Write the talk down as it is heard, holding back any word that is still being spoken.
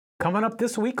Coming up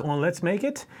this week on Let's Make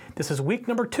It, this is week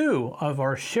number 2 of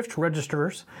our shift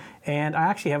registers, and I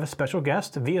actually have a special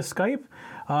guest via Skype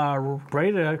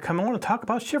ready to come on and talk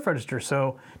about shift registers.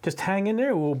 So just hang in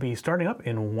there. We'll be starting up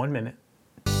in 1 minute.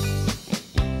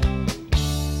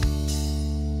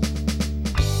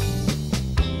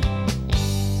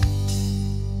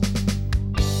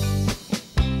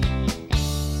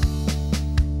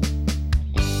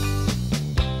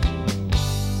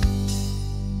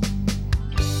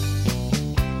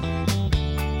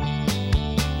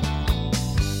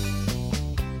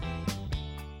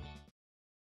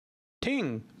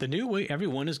 Ting, the new way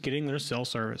everyone is getting their cell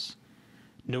service.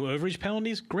 No overage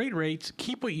penalties, great rates,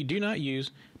 keep what you do not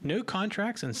use, no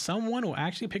contracts, and someone will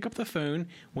actually pick up the phone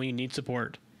when you need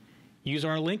support. Use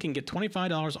our link and get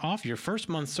 $25 off your first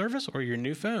month's service or your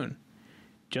new phone.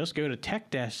 Just go to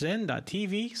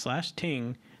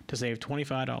tech-zen.tv/ting to save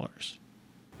 $25.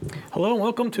 Hello and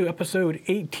welcome to episode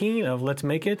 18 of Let's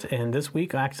Make It, and this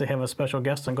week I actually have a special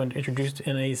guest I'm going to introduce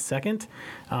in a second.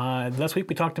 Last week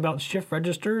we talked about shift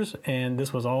registers, and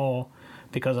this was all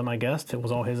because of my guest. It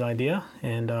was all his idea,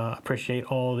 and appreciate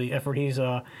all the effort he's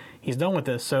done with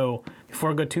this. So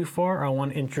before I go too far, I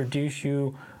want to introduce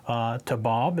you to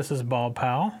Bob. This is Bob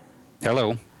Powell.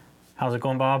 Hello. How's it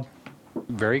going, Bob?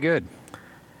 Very good.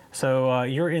 So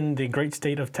you're in the great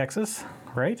state of Texas,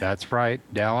 right? That's right,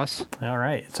 Dallas. All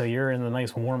right. So you're in the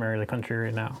nice warm area of the country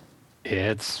right now.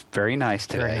 It's very nice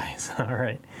today. Very nice. All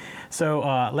right. So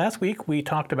last week we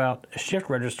talked about shift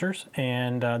registers,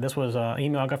 and this was an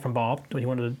email I got from Bob. He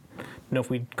wanted to know if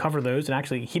we'd cover those, and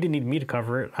actually he didn't need me to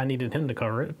cover it. I needed him to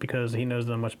cover it because he knows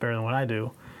them much better than what I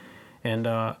do. And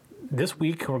this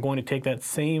week we're going to take that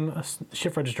same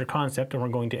shift register concept, and we're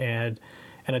going to add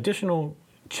an additional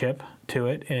chip to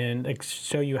it and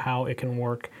show you how it can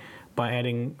work by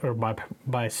adding or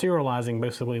by serializing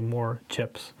basically more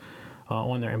chips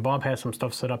on there. And Bob has some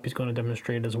stuff set up. He's going to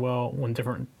demonstrate as well on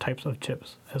different types of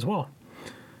chips as well.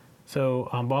 So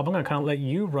Bob, I'm going to kind of let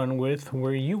you run with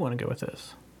where you want to go with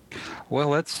this. Well,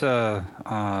 let's.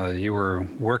 You were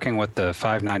working with the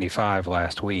 595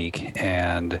 last week,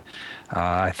 and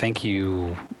I think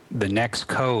the next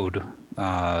code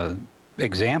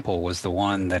example was the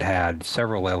one that had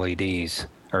several LEDs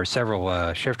or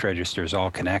several shift registers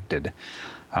all connected.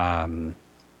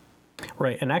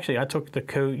 Right, and actually I took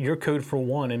your code for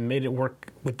one and made it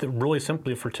work really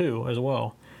simply for two as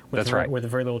well. That's right. With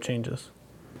very little changes.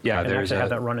 Yeah, and I have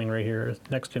that running right here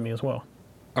next to me as well.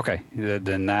 Okay,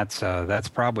 then that's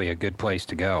probably a good place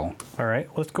to go. All right,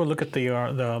 let's go look at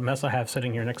the mess I have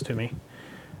sitting here next to me.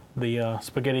 The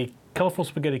colorful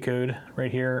spaghetti code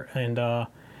right here, and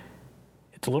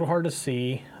it's a little hard to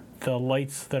see. The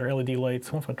lights that are LED lights.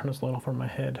 I wonder if I turn this light off on my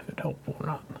head, if it helps or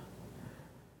not.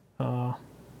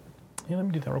 Yeah, let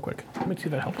me do that real quick. Let me see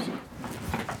if that helps. Does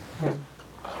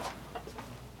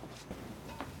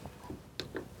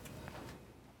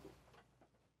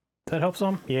that help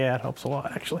some? Yeah, it helps a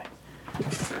lot, actually.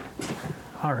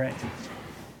 All right.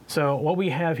 So what we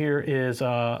have here is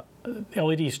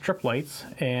LED strip lights,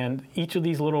 and each of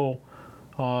these little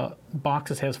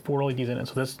boxes has 4 LEDs in it.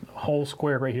 So this whole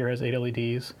square right here has 8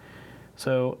 LEDs.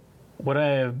 So what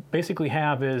I basically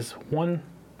have is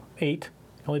 8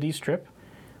 LED strip,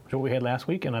 which is what we had last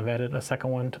week, and I've added a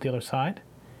second one to the other side.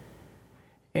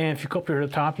 And if you go up here to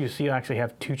the top, you see I actually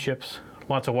have 2 chips,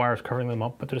 lots of wires covering them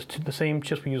up, but there's the same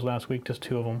chips we used last week, just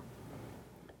 2 of them.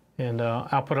 And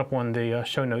I'll put up on the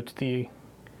show notes the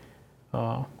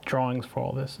drawings for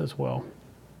all this as well.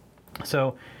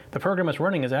 So the program that's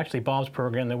running is actually Bob's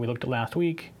program that we looked at last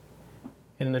week.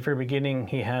 And in the very beginning,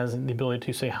 he has the ability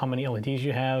to say how many LEDs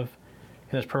you have.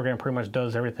 And this program pretty much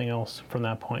does everything else from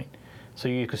that point. So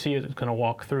you can see it's going to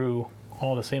walk through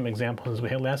all the same examples as we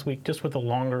had last week, just with a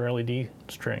longer LED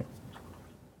string.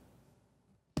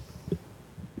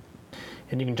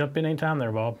 And you can jump in anytime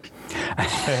there, Bob.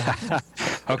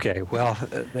 Okay, well,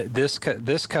 this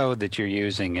code that you're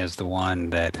using is the one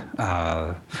that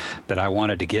I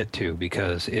wanted to get to,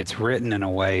 because it's written in a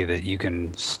way that you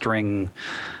can string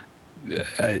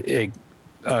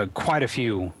quite a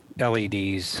few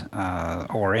LEDs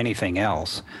or anything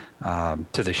else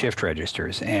to the shift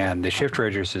registers. And the shift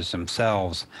registers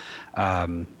themselves,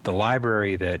 the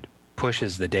library that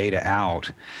pushes the data out,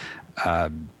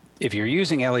 if you're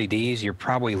using LEDs, you're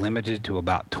probably limited to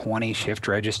about 20 shift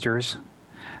registers,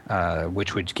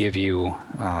 which would give you,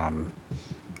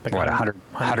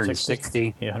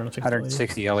 160? Yeah,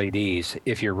 160 LEDs.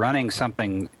 If you're running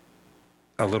something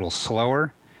a little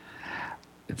slower,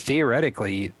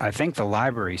 theoretically, I think the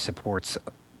library supports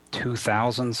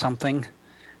 2,000 something.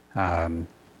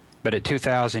 But at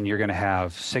 2000, you're going to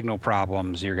have signal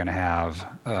problems. You're going to have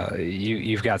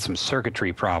you've got some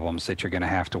circuitry problems that you're going to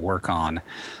have to work on.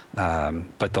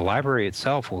 But the library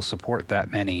itself will support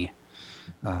that many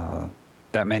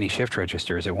shift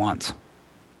registers at once.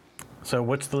 So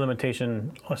what's the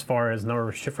limitation as far as number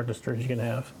of shift registers you can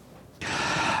have?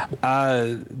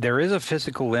 There is a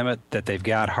physical limit that they've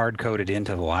got hard-coded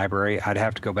into the library. I'd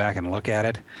have to go back and look at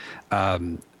it.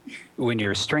 When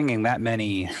you're stringing that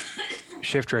many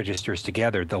shift registers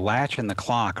together, the latch and the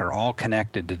clock are all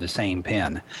connected to the same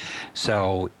pin.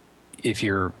 So if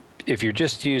you're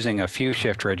just using a few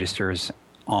shift registers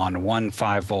on one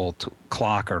 5-volt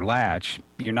clock or latch,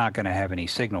 you're not going to have any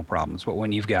signal problems. But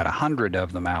when you've got 100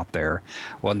 of them out there,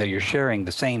 well, you're sharing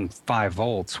the same 5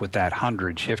 volts with that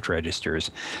 100 shift registers.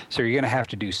 So you're going to have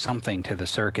to do something to the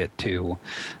circuit to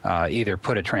either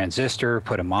put a transistor,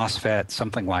 put a MOSFET,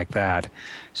 something like that.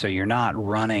 So you're not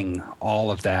running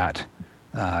all of that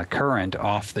current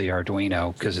off the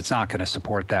Arduino, because it's not going to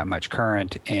support that much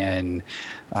current, and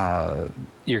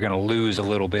you're going to lose a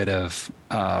little bit of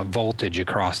voltage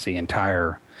across the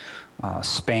entire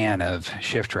span of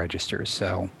shift registers.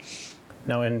 So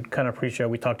now, in kind of pre-show,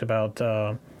 we talked about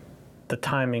the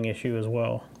timing issue as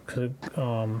well. Can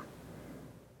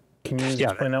you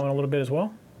explain that one a little bit as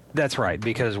well? That's right,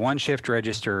 because one shift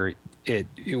register,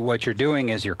 what you're doing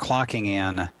is you're clocking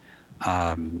in.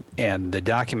 And the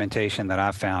documentation that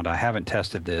I've found, I haven't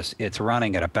tested this, it's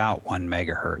running at about 1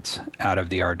 megahertz out of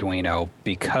the Arduino,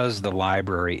 because the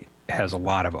library has a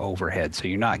lot of overhead. So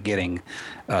you're not getting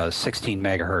 16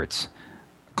 megahertz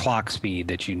clock speed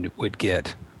that you would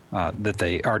get that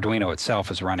the Arduino itself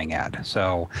is running at.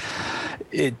 So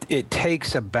it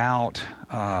takes about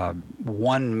 1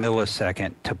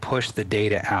 millisecond to push the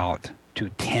data out to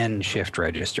 10 shift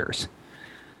registers.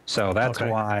 So that's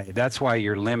why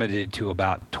you're limited to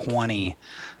about 20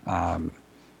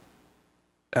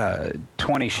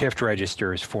 shift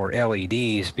registers for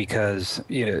LEDs, because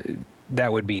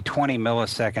that would be 20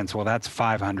 milliseconds. Well, that's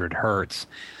 500 hertz,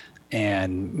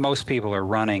 and most people are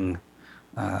running,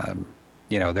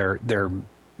 they're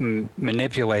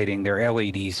manipulating their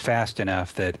LEDs fast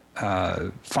enough that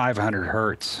 500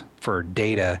 hertz for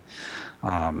data,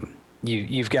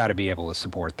 you've got to be able to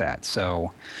support that.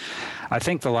 So I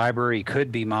think the library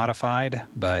could be modified,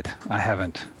 but I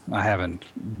haven't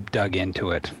dug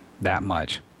into it that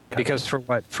much. Because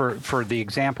for the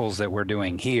examples that we're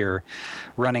doing here,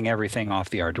 running everything off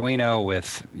the Arduino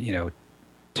with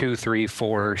 2, 3,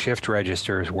 4 shift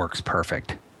registers works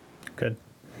perfect. Good.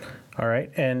 All right.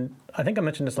 And I think I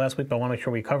mentioned this last week, but I want to make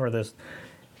sure we cover this.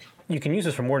 You can use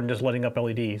this for more than just lighting up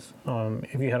LEDs.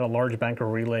 If you had a large bank of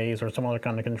relays or some other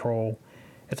kind of control,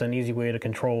 it's an easy way to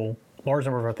control large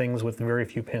number of things with very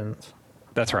few pins.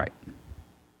 That's right.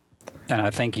 And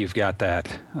I think you've got that.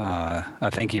 I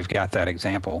think you've got that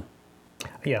example.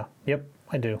 Yeah. Yep.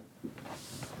 I do.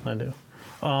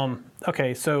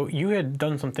 Okay. So you had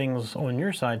done some things on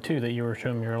your side too that you were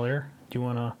showing me earlier. Do you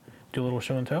want to do a little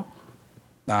show and tell?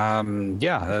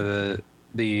 Yeah.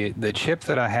 The chip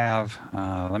that I have.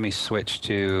 Let me switch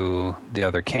to the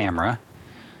other camera.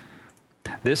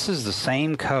 This is the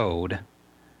same code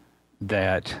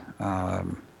that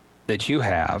you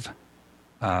have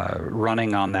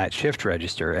running on that shift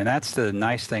register, and that's the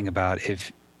nice thing about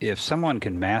if someone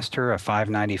can master a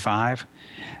 595,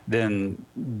 then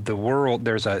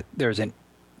there's an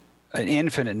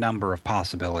infinite number of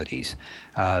possibilities.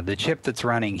 The chip that's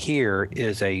running here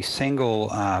is a single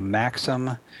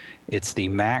Maxim. It's the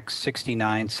Max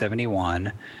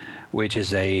 6971, which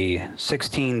is a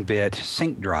 16-bit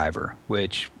sync driver,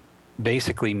 which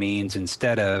basically means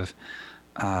instead of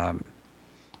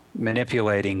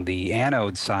manipulating the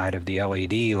anode side of the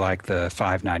LED like the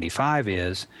 595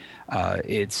 is,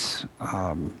 it's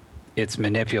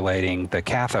manipulating the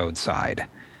cathode side.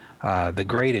 The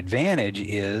great advantage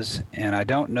is, and I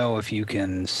don't know if you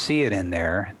can see it in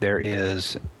there, there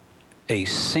is a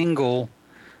single,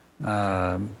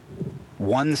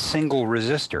 one single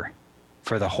resistor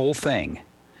for the whole thing.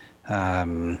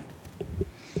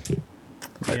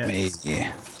 Let me.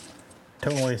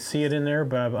 Don't really see it in there,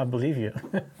 but I believe you.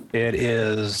 It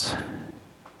is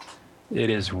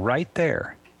right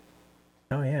there.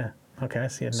 Oh yeah. Okay, I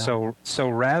see it now. So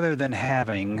rather than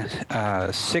having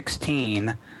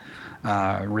 16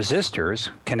 resistors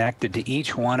connected to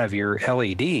each one of your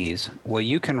LEDs, well,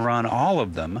 you can run all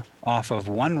of them off of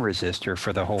one resistor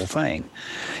for the whole thing.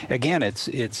 Again,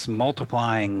 it's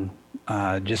multiplying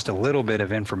just a little bit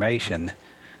of information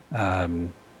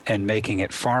and making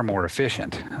it far more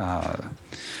efficient.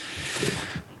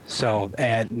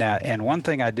 And one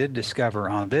thing I did discover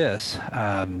on this,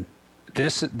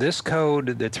 this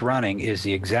code that's running is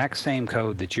the exact same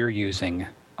code that you're using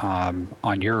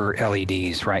on your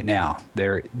LEDs right now.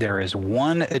 There is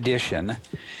one addition,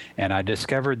 and I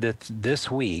discovered that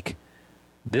this week.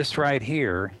 This right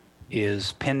here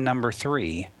is pin number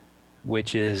 3,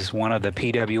 which is one of the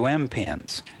PWM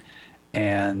pins,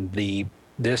 and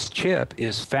this chip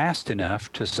is fast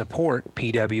enough to support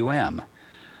PWM.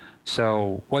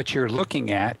 So what you're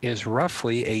looking at is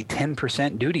roughly a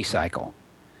 10% duty cycle.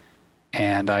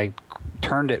 And I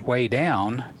turned it way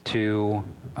down to,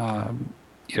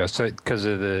 so because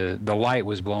of the light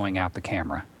was blowing out the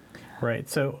camera. Right.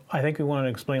 So I think we want to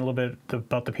explain a little bit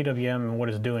about the PWM and what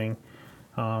it's doing,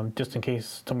 just in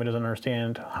case somebody doesn't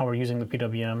understand how we're using the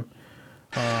PWM.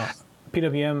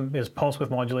 PWM is pulse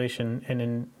width modulation, and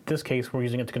in this case, we're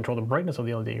using it to control the brightness of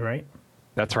the LED, right?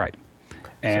 That's right.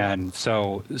 And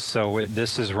so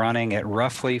this is running at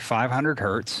roughly 500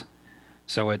 hertz.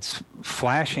 So it's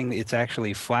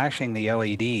actually flashing the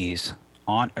LEDs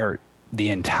on, or the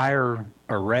entire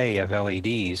array of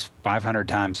LEDs 500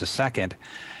 times a second,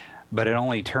 but it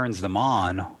only turns them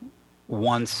on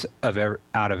once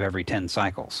out of every 10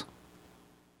 cycles.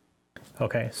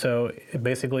 Okay, so it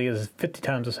basically is 50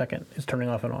 times a second it's turning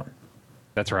off and on.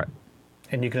 That's right.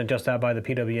 And you can adjust that by the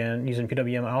PWM, using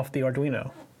PWM off the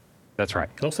Arduino. That's right.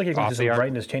 It looks like you can do some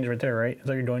brightness change right there, right? Is that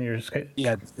what you're doing?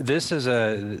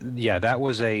 Yeah, that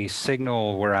was a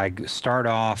signal where I start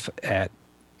off at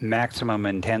maximum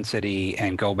intensity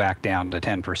and go back down to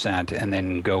 10%, and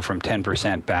then go from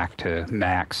 10% back to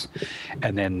max.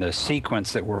 And then the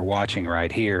sequence that we're watching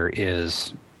right here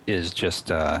is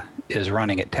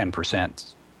running at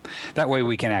 10%. That way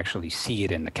we can actually see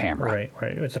it in the camera. Right.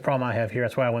 It's the problem I have here.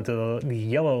 That's why I went to the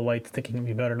yellow lights thinking it'd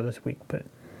be better this week, but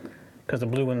because the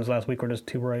blue ones last week were just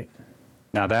too bright.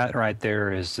 Now that right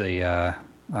there is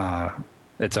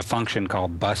it's a function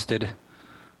called busted,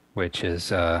 which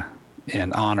is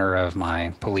in honor of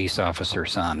my police officer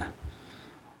son.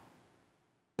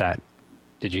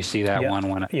 Did you see that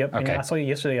one? Yep. Okay. And I saw you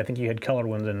yesterday. I think you had colored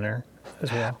ones in there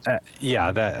as well.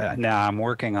 Now I'm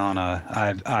working on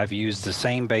I've used the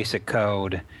same basic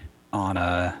code on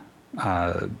a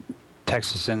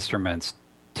Texas Instruments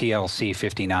TLC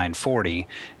 5940,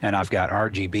 and I've got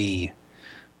RGB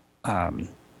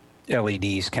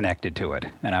LEDs connected to it,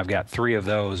 and I've got 3 of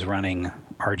those running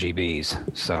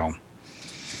RGBs. So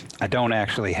I don't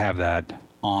actually have that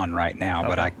on right now,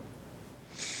 but I.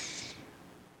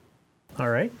 All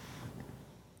right.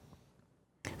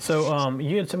 So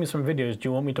you had sent me some videos. Do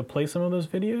you want me to play some of those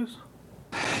videos?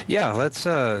 Yeah, let's.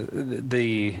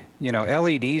 LEDs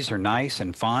are nice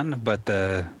and fun, but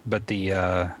the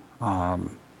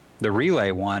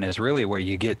relay one is really where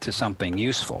you get to something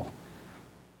useful.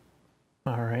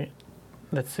 All right.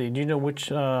 Let's see. Do you know which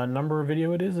number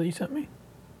video it is that you sent me?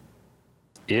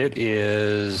 It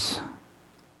is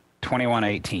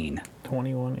 2118.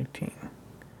 2118.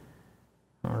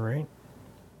 All right.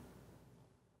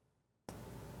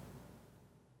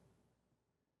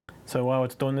 So while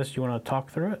it's doing this, you want to talk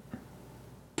through it?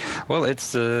 Well,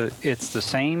 it's the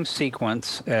same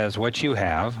sequence as what you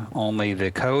have, only the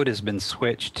code has been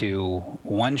switched to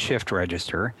 1 shift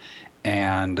register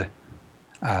and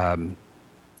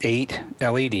 8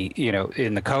 LED.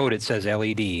 In the code it says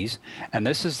LEDs, and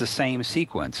this is the same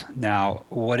sequence. Now,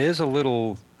 what is a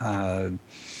little odd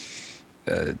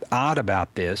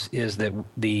about this is that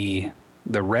the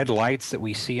red lights that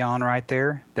we see on right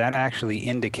there, that actually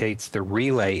indicates the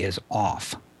relay is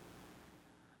off.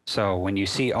 So when you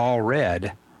see all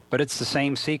red, but it's the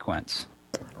same sequence.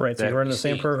 Right, so you're running the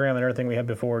same program and everything we had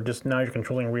before, just now you're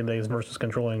controlling relays versus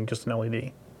controlling just an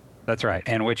LED. That's right.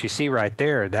 And what you see right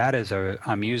there, that is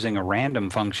I'm using a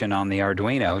random function on the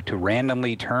Arduino to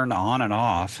randomly turn on and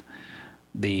off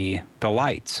the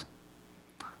lights,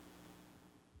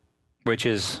 which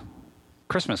is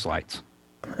Christmas lights.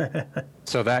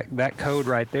 So that code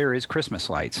right there is Christmas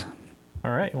lights.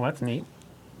 All right, well, that's neat.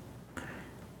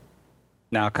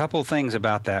 Now, a couple things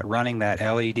about that, running that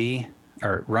LED,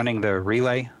 or running the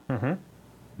relay,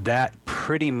 that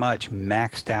pretty much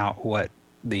maxed out what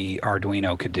the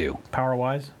Arduino could do.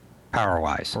 Power-wise?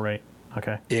 Power-wise. Right,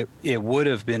 okay. It would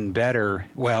have been better,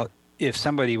 well, if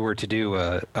somebody were to do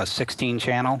a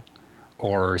 16-channel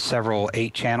or several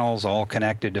 8 channels all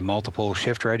connected to multiple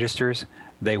shift registers,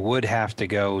 they would have to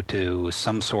go to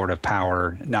some sort of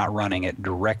power, not running it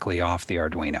directly off the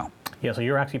Arduino. Yeah, so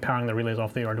you're actually powering the relays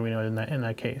off the Arduino in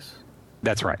that case.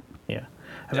 That's right. Yeah.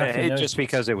 Just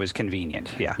because it was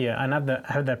convenient, yeah. Yeah, and I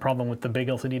had that problem with the big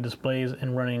LCD displays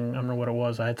and running, I don't know what it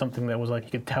was. I had something that was like you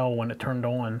could tell when it turned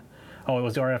on. Oh, it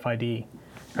was the RFID.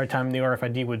 Every time the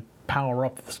RFID would power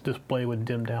up, this display would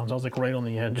dim down. So I was like right on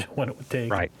the edge of what it would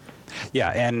take. Right. Yeah,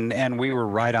 and we were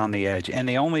right on the edge. And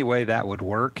the only way that would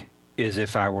work is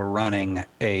if I were running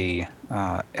a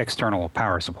external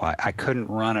power supply. I couldn't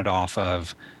run it off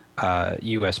of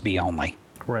USB only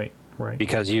Right, right,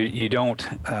 because you don't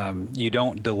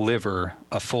deliver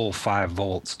a full 5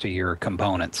 volts to your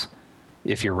components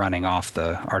if you're running off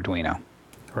the Arduino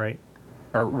right,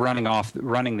 or running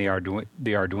the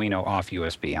Arduino off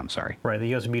USB. I'm sorry. right.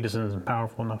 The USB just isn't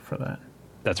powerful enough for that.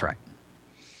 That's right.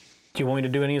 Do you want me to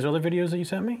do any of these other videos that you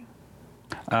sent me?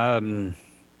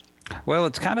 Well,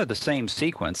 it's kind of the same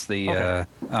sequence. Okay.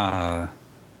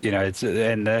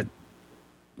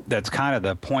 That's kind of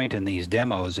the point in these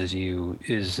demos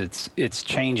it's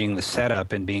changing the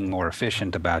setup and being more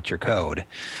efficient about your code.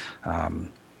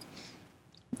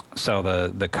 So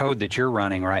the code that you're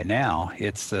running right now,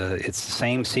 it's the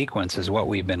same sequence as what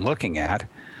we've been looking at,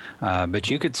 but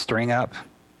you could string up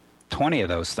 20 of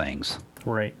those things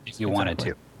Right. if you wanted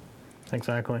to.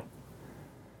 Exactly.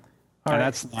 And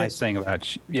that's the nice thing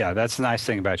about that's the nice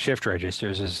thing about shift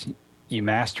registers is you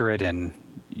master it and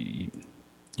you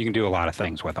can do a lot of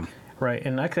things with them. Right,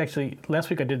 and actually, last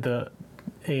week I did a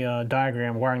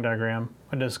wiring diagram.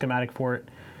 I did a schematic for it,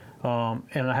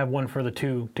 and I have one for the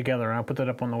two together, and I'll put that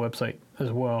up on the website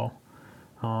as well.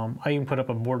 I even put up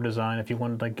a board design if you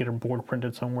wanted to get a board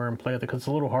printed somewhere and play with it, because it's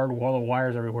a little hard with all the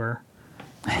wires everywhere.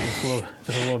 Just a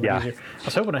little bit easier. I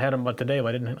was hoping I had them by today,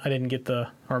 but I didn't get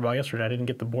by yesterday. I didn't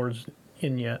get the boards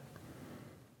in yet.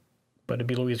 But it'd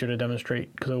be a little easier to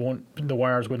demonstrate because the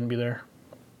wires wouldn't be there.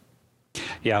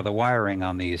 Yeah, the wiring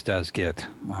on these does get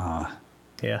a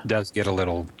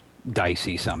little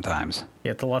dicey sometimes.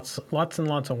 Yeah, it's lots and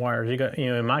lots of wires. You got,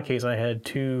 in my case, I had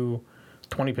two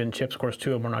 20-pin chips. Of course,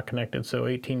 two of them are not connected, so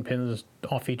 18 pins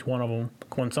off each one of them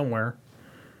going somewhere.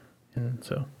 And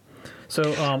so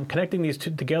connecting these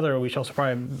two together, we shall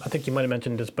probably, I think you might have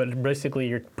mentioned this, but basically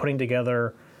you're putting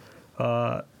together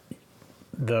the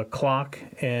clock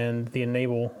and the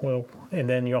enable, and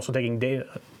then you're also taking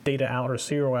data out or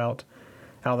serial out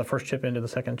of the first chip into the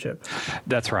second chip.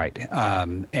 That's right.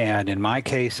 And in my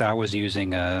case, I was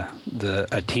using a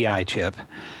TI chip,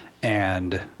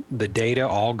 and the data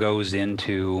all goes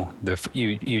into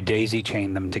you daisy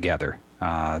chain them together.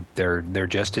 They're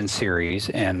just in series,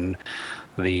 and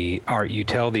you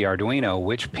tell the Arduino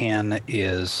which pin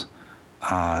is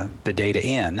the data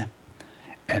in,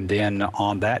 and then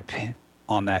on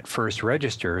that first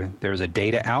register, there's a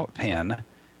data out pin,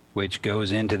 which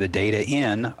goes into the data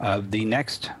in of the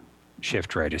next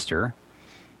shift register,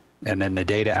 and then the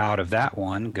data out of that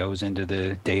one goes into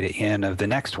the data in of the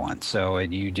next one. So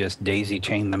you just daisy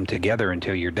chain them together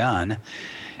until you're done,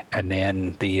 and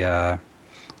then the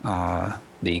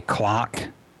clock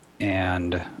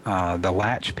and the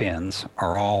latch pins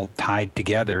are all tied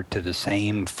together to the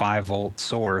same 5-volt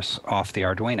source off the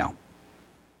Arduino.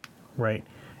 Right.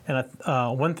 And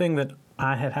one thing that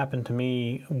had happened to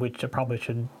me, which I probably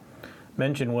should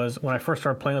mention, was when I first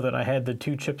started playing with it, I had the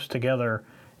two chips together,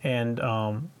 and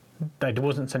I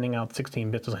wasn't sending out 16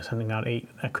 bits, I was sending out 8.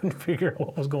 I couldn't figure out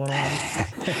what was going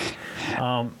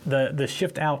on. The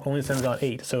shift out only sends out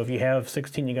 8, so if you have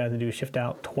 16, you got to do shift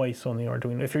out twice on the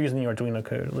Arduino, if you're using the Arduino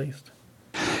code at least.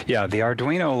 Yeah, the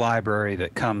Arduino library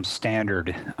that comes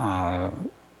standard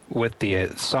with the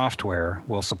software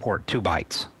will support 2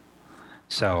 bytes.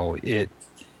 So it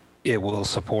will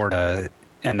support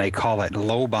and they call it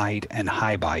low byte and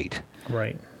high byte.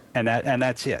 Right. And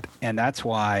that's it. And that's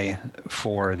why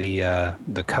for the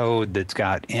code that's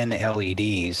got N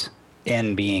LEDs,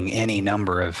 N being any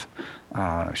number of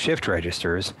shift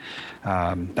registers,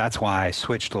 that's why I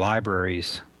switched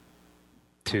libraries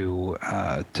to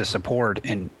support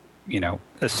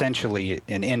essentially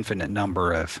an infinite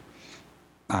number of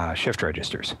shift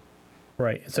registers.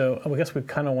 Right. So I guess we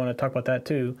kind of want to talk about that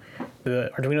too.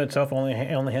 The Arduino itself only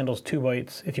handles 2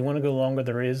 bytes. If you want to go longer,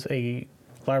 there is a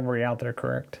library out there,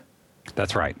 correct?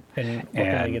 That's right. And where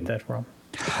can I get that from?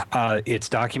 It's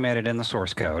documented in the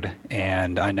source code,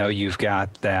 and I know you've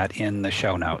got that in the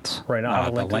show notes. Right. I'll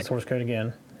have a link to the source code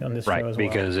again on this show as well. Right,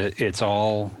 because it's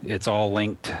all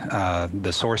linked.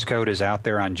 The source code is out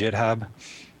there on GitHub.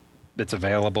 It's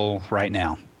available right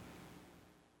now.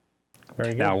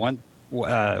 Very good. Now,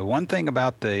 one thing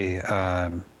about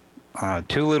the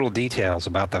 2 little details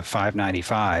about the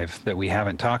 595 that we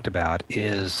haven't talked about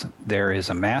is there is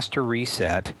a master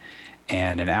reset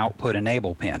and an output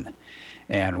enable pin.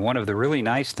 And one of the really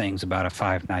nice things about a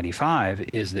 595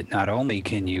 is that not only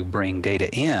can you bring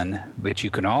data in, but you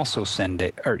can also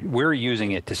we're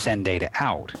using it to send data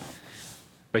out,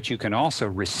 but you can also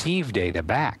receive data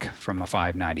back from a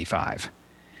 595.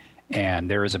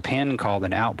 And there is a pin called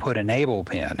an output enable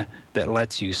pin that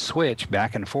lets you switch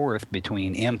back and forth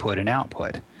between input and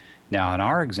output. Now, in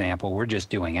our example, we're just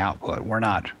doing output. We're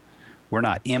not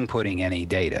inputting any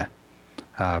data.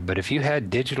 But if you had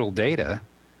digital data,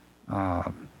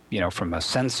 from a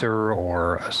sensor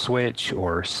or a switch,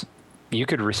 you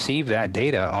could receive that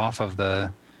data off of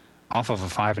a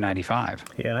 595.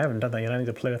 Yeah, and I haven't done that yet. I need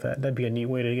to play with that. That'd be a neat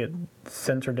way to get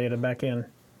sensor data back in.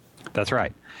 That's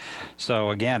right.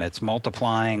 So again, it's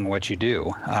multiplying what you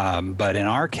do. But in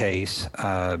our case,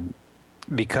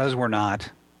 because we're not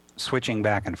switching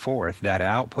back and forth, that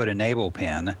output enable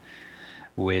pin,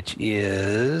 which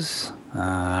is,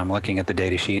 I'm looking at the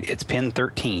data sheet, it's pin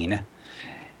 13,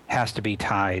 has to be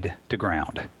tied to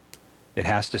ground. It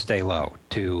has to stay low.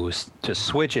 To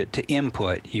switch it to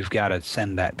input, you've got to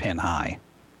send that pin high.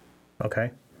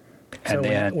 Okay. And so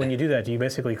then, when you do that, do you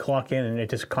basically clock in and it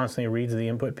just constantly reads the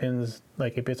input pins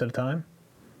like 8 bits at a time?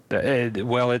 It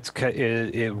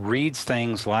reads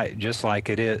things just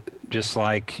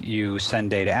like you send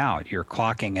data out. You're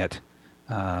clocking it.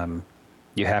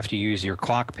 You have to use your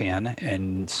clock pin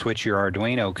and switch your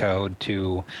Arduino code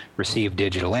to receive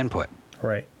digital input.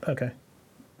 Right. Okay.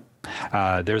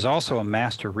 There's also a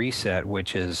master reset,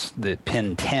 which is the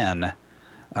pin 10.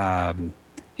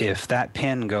 If that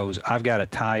pin goes, I've got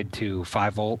it tied to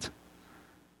 5 volt.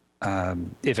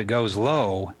 If it goes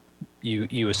low,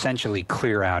 you essentially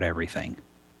clear out everything.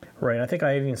 Right. I think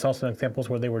I even saw some examples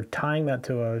where they were tying that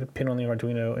to a pin on the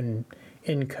Arduino and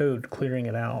in code clearing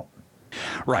it out.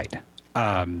 Right.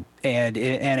 And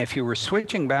if you were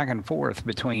switching back and forth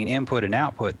between input and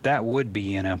output, that would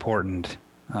be an important.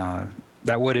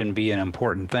 That wouldn't be an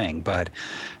important thing, but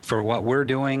for what we're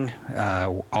doing,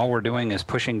 all we're doing is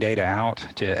pushing data out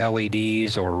to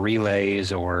LEDs or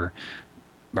relays or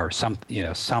some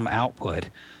output.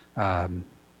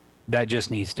 That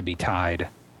just needs to be tied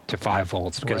to 5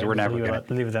 volts because we're never going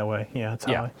to leave it that way. Yeah, that's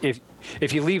how. Yeah,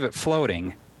 if you leave it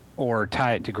floating or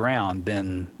tie it to ground,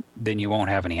 then you won't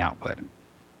have any output.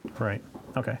 Right.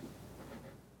 Okay.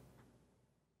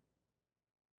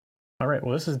 All right.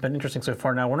 Well, this has been interesting so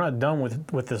far. Now we're not done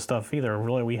with this stuff either.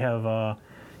 Really, we have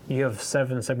you have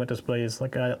 7 segment displays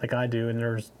like I do, and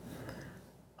there's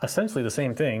essentially the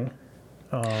same thing.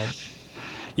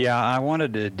 Yeah, I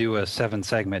wanted to do a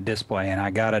 7-segment display, and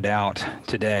I got it out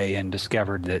today and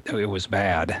discovered that it was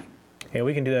bad. Yeah,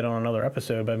 we can do that on another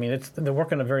episode. But I mean, they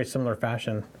work in a very similar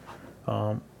fashion.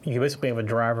 You basically have a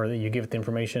driver that you give it the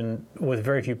information with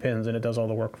very few pins, and it does all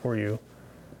the work for you.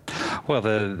 Well,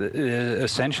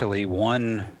 essentially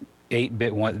one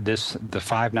 8-bit one, the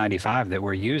 595 that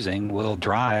we're using will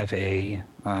drive a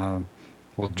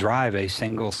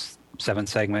single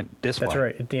 7-segment display. That's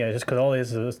right. Yeah, just because all it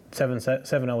is seven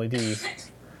LEDs.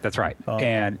 That's right.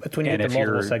 And it's when you get the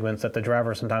multiple segments that the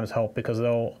drivers sometimes help, because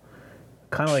they'll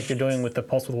kind of like you're doing with the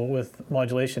pulse width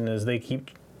modulation is they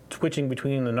keep switching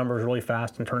between the numbers really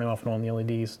fast and turning off and on the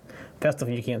LEDs. That's the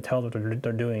thing you can't tell that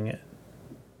they're doing it.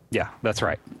 Yeah, that's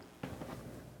right.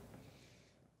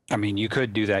 I mean, you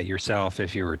could do that yourself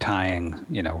if you were tying,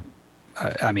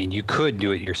 you could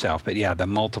do it yourself, but yeah, the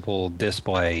multiple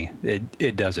display,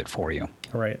 it does it for you.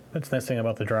 Right. That's the nice thing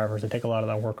about the drivers. They take a lot of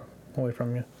that work away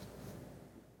from you.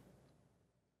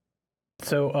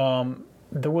 So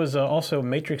there was also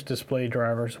matrix display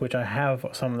drivers, which I have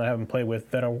some that I haven't played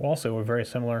with that are also very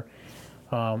similar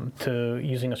to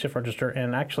using a shift register.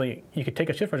 And actually, you could take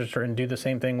a shift register and do the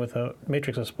same thing with a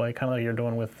matrix display, kind of like you're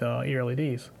doing with your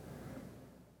LEDs.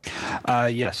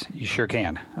 Yes, you sure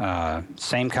can.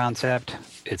 Same concept.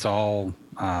 It's all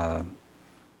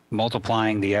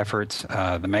multiplying the efforts.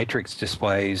 The matrix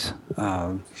displays,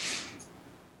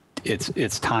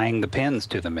 it's tying the pins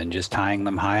to them and just tying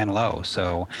them high and low.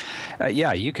 So,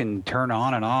 yeah, you can turn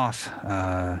on and off.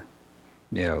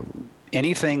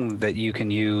 Anything that you can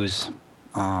use.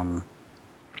 Where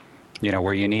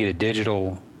you need a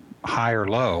digital high or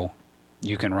low,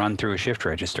 you can run through a shift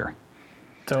register.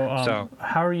 So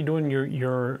how are you doing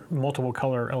your multiple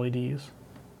color LEDs?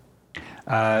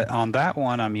 On that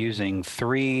one, I'm using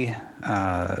 3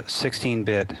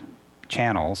 16-bit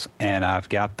channels, and I've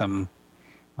got them.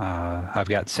 I've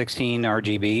got 16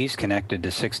 RGBs connected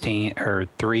to 3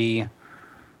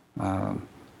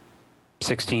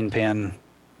 16-pin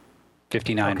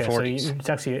 5940s. So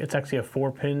it's actually a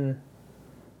 4-pin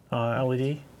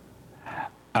LED.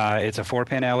 It's a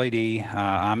 4-pin LED.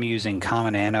 I'm using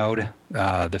common anode.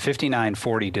 The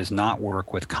 5940 does not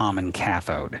work with common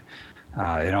cathode.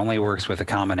 It only works with a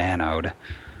common anode.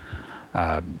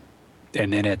 And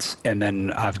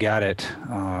then I've got it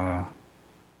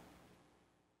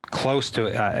close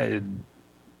to.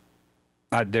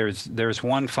 There's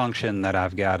one function that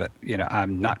I've got,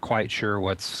 I'm not quite sure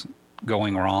what's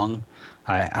going wrong.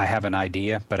 I have an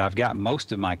idea, but I've got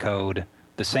most of my code,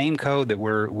 the same code that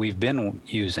we've been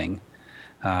using.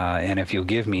 And if you'll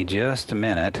give me just a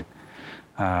minute,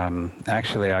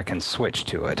 actually I can switch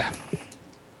to it.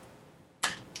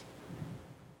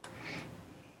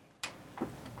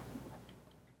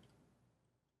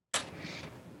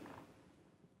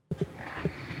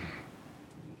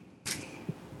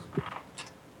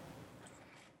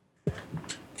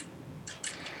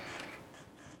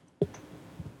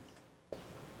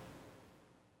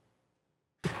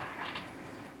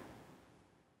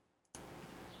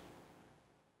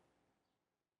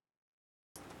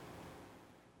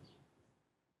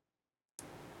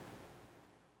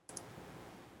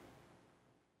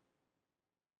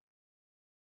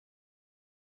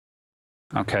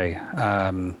 Okay.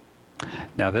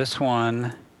 Now this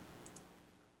one,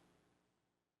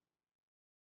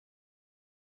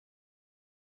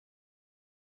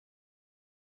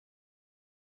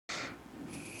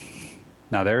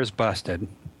 now there's busted,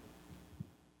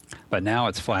 but now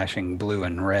it's flashing blue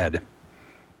and red.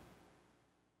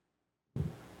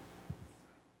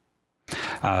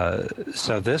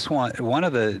 So this one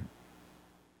of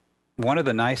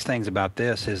the nice things about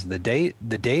this is the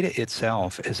data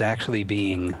itself is actually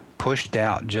being pushed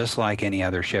out just like any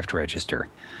other shift register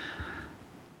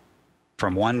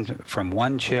from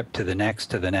one chip to the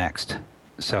next.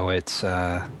 So it's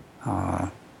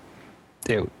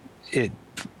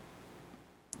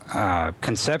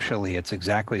conceptually it's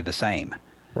exactly the same.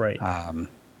 Right.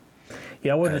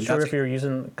 Yeah, I wasn't sure if you were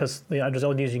using, because there's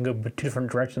LEDs, you can go two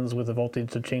different directions with the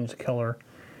voltage to change the color.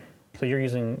 So you're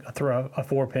using a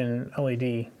 4-pin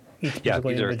LED, each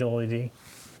basically individual LED.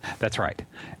 That's right.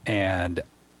 And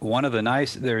one of the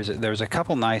there's a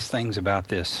couple nice things about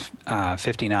this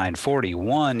 5940.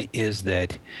 One is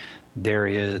that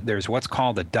there's what's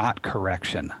called a dot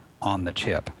correction on the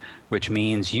chip, which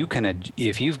means you can,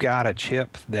 if you've got a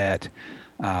chip that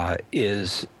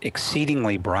is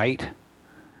exceedingly bright,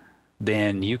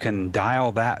 then you can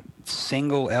dial that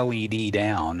single LED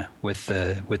down with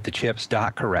the chip's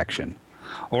dot correction.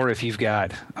 Or if you've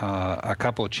got a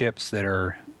couple of chips that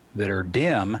are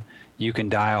dim, you can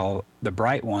dial the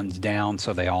bright ones down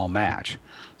so they all match.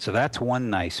 So that's one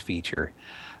nice feature.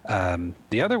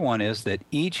 The other one is that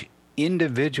each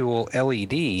individual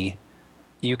LED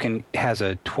has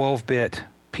a 12-bit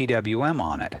PWM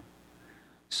on it.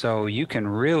 So you can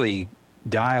really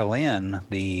dial in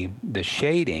the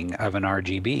shading of an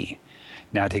RGB.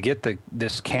 Now, to get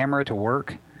this camera to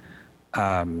work,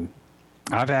 I've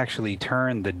actually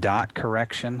turned the dot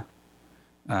correction.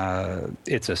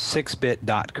 It's a 6-bit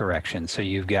dot correction, so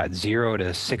you've got 0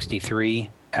 to 63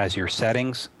 as your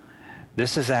settings.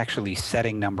 This is actually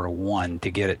setting number 1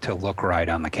 to get it to look right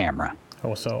on the camera.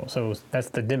 Oh, so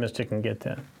that's the dimmest it can get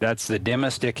then. That's the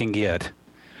dimmest it can get.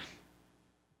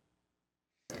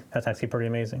 That's actually pretty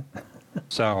amazing.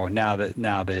 So now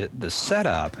the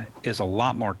setup is a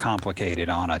lot more complicated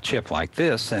on a chip like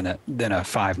this than a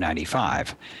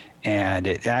 595, and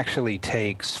it actually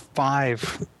takes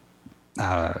five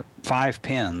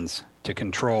pins to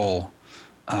control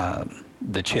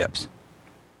the chips,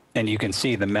 and you can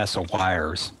see the mess of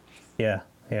wires. Yeah,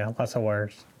 lots of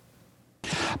wires.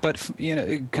 But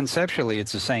conceptually,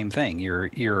 it's the same thing.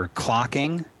 You're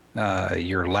clocking.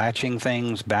 You're latching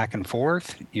things back and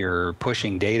forth. You're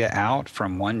pushing data out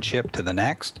from one chip to the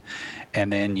next,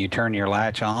 and then you turn your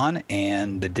latch on,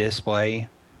 and the display,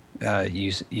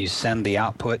 you send the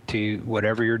output to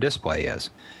whatever your display is,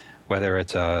 whether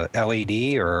it's a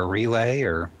LED or a relay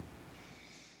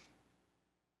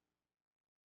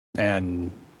and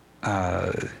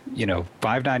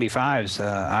 595s.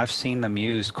 I've seen them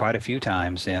used quite a few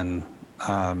times in,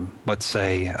 let's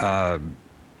say,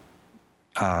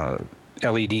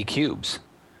 LED cubes.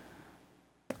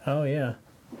 Oh yeah.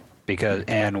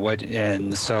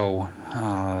 So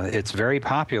it's very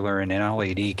popular in an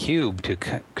LED cube to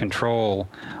control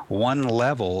one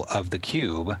level of the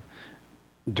cube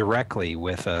directly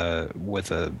with a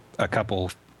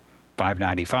couple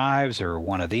 595s or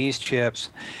one of these chips,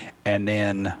 and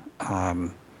then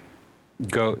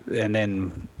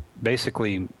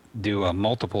basically do a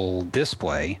multiple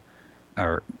display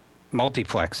or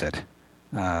multiplex it.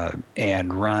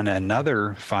 And run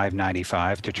another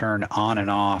 595 to turn on and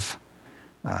off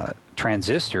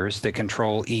transistors that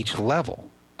control each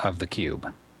level of the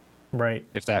cube. Right.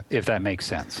 If that makes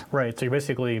sense. Right. So you're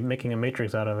basically making a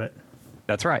matrix out of it.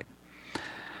 That's right.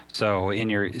 So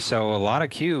a lot of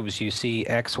cubes you see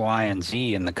X, Y, and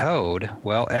Z in the code.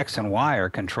 Well, X and Y are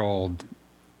controlled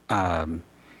on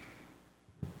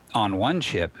one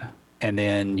chip and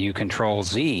then you control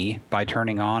Z by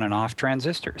turning on and off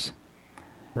transistors.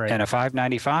 Right. And a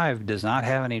 595 does not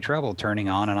have any trouble turning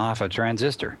on and off a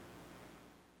transistor.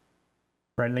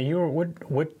 Right. Now, you were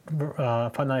what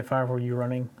 595 were you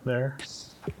running there?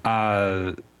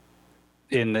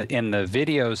 In the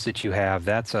videos that you have,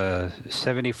 that's a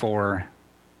 74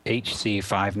 HC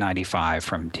 595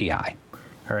 from TI. All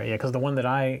right. Yeah, because the one that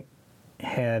I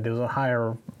had, it was a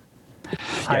higher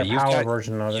power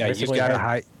version of it. Yeah, basically you've got a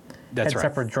high. That's had right.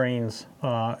 separate drains,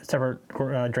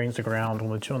 drains to ground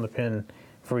on the pin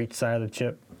for each side of the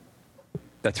chip.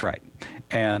 That's right.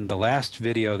 And the last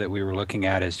video that we were looking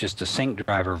at is just a sync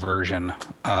driver version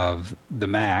of the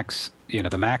Max,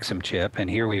 the Maxim chip. And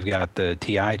here we've got the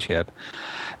TI chip.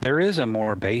 There is a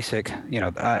more basic,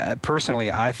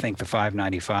 personally, I think the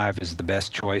 595 is the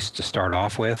best choice to start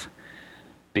off with,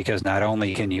 because not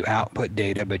only can you output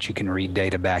data, but you can read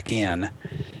data back in.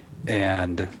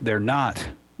 And they're not,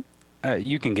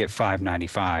 you can get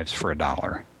 595s for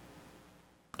 $1.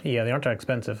 Yeah, they aren't that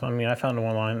expensive. I mean, I found them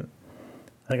online.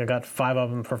 I think I got 5 of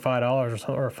them for $5 or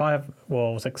so, or 5. Well,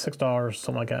 it was like $6,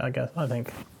 something like that. I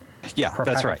think. Yeah, for a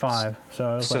that's pack right. Of 5.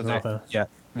 So it's like nothing. Yeah,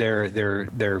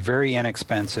 they're very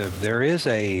inexpensive. There is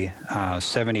a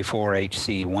 74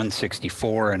 HC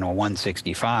 164 and a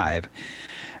 165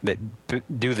 that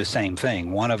do the same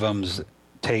thing. One of them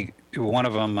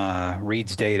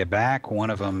reads data back.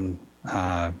 One of them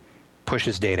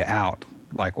pushes data out,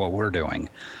 like what we're doing.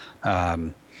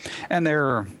 And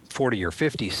they're 40 or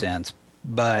 50 cents,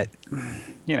 but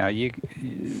the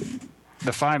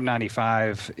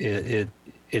 595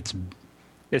 it's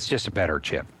just a better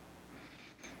chip.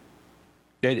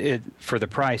 It for the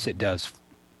price it does.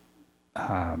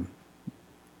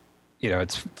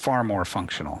 It's far more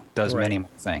functional. Does Right. many more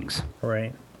things.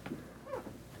 Right.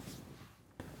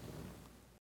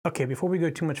 Okay, before we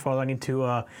go too much farther, I need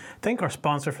to thank our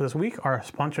sponsor for this week. Our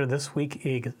sponsor this week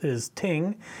is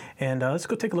Ting, and let's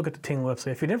go take a look at the Ting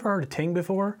website. If you've never heard of Ting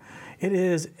before, it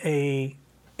is a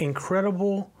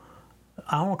incredible,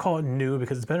 I don't want to call it new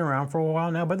because it's been around for a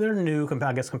while now, but they're new,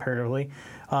 I guess, comparatively,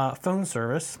 phone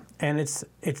service, and it's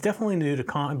definitely new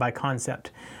by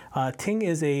concept. Ting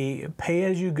is a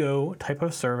pay-as-you-go type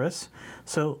of service,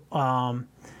 so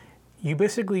you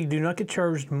basically do not get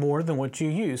charged more than what you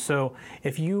use. So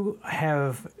if you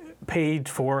have paid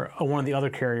for one of the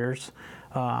other carriers,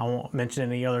 I won't mention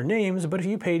any other names, but if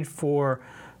you paid for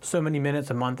so many minutes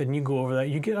a month and you go over that,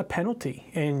 you get a penalty,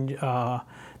 and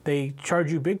they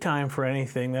charge you big time for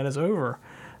anything that is over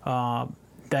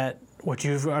that what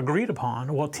you've agreed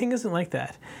upon. Well, Ting isn't like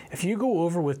that. If you go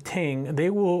over with Ting, they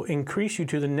will increase you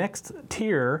to the next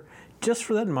tier just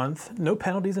for that month. No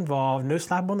penalties involved, no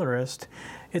slap on the wrist.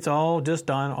 It's all just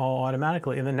done all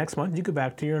automatically. And the next month you go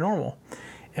back to your normal.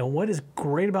 And what is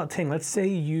great about Ting, let's say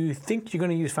you think you're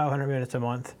going to use 500 minutes a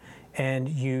month and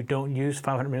you don't use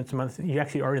 500 minutes a month, you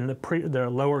actually are in the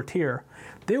lower tier.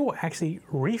 They will actually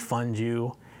refund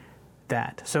you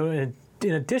that. So in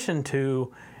addition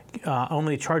to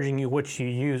only charging you what you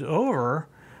use over,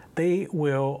 they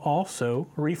will also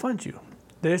refund you.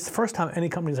 This is the first time any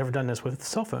company's ever done this with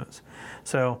cell phones.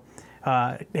 So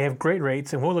they have great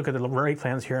rates, and we'll look at the rate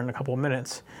plans here in a couple of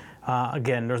minutes.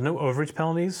 Again, there's no overage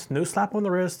penalties, no slap on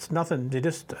the wrist, nothing.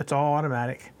 It's all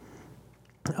automatic.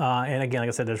 And again, like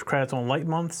I said, there's credits on light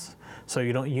months, so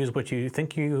you don't use what you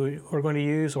think you are going to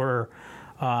use,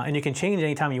 and you can change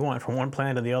anytime you want from one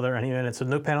plan to the other. Any minute, so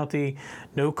no penalty,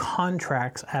 no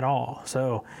contracts at all.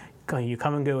 So you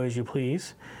come and go as you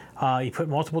please. You put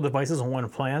multiple devices on one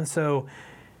plan. So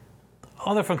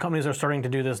other phone companies are starting to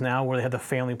do this now, where they have the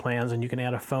family plans and you can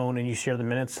add a phone and you share the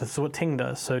minutes. That's what Ting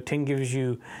does. So Ting gives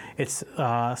you, it's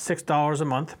 $6 a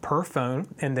month per phone,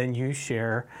 and then you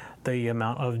share the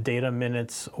amount of data,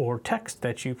 minutes, or text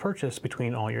that you purchase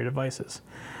between all your devices.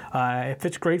 It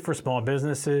fits great for small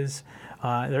businesses.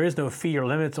 There is no fee or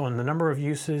limits on the number of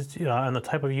usage, and the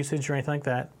type of usage or anything like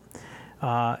that.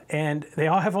 And they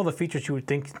all have all the features you would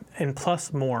think, and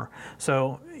plus more.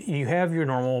 So you have your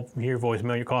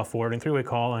voicemail, your call forwarding, three-way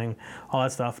calling, all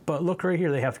that stuff. But look right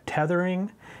here, they have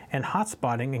tethering and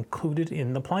hotspotting included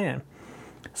in the plan.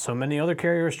 So many other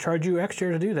carriers charge you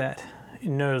extra to do that.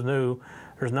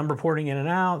 There's number porting in and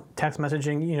out, text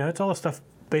messaging, it's all the stuff,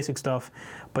 basic stuff,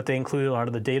 but they include a lot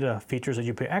of the data features that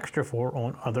you pay extra for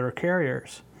on other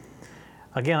carriers.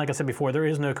 Again, like I said before, there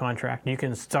is no contract. You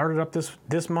can start it up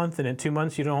this month, and in 2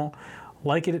 months you don't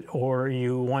like it, or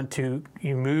you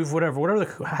move, whatever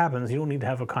happens, you don't need to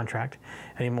have a contract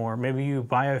anymore. Maybe you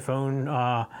buy a phone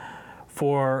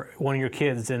for one of your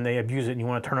kids and they abuse it and you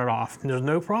want to turn it off. There's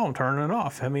no problem turning it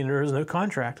off. I mean, there is no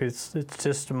contract. It's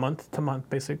just month to month,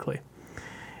 basically.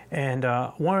 And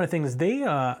one of the things they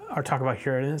are talking about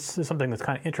here, and this is something that's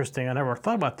kind of interesting, I never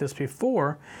thought about this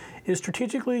before, is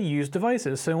strategically used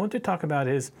devices. So what they talk about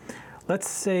is, let's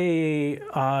say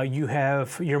you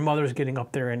have your mother's getting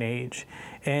up there in age,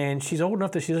 and she's old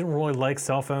enough that she doesn't really like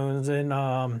cell phones and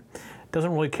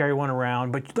doesn't really carry one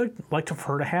around, but you'd like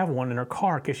for her to have one in her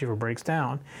car in case she ever breaks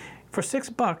down. For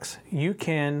 $6, you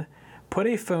can put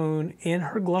a phone in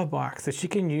her glove box that she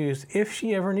can use if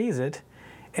she ever needs it,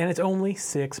 and it's only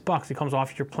 $6. It comes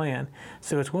off your plan.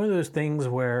 So it's one of those things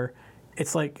where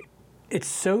it's like, it's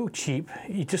so cheap,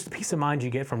 just the peace of mind you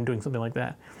get from doing something like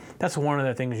that. That's one of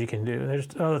the things you can do. There's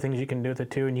other things you can do with it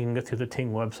too, and you can go through the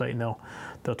Ting website and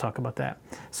they'll talk about that.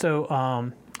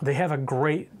 So they have a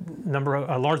large number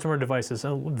of devices,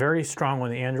 very strong on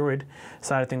the Android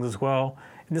side of things as well.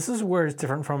 And this is where it's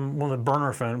different from one of the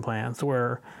burner phone plans,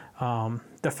 where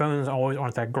the phones always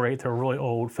aren't that great. They're really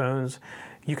old phones.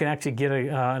 You can actually get an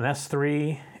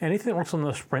S3, anything that works on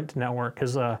the Sprint network,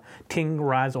 because Ting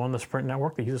rides on the Sprint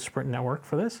network. They use the Sprint network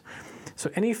for this.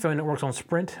 So any phone that works on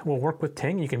Sprint will work with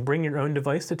Ting. You can bring your own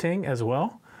device to Ting as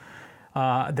well.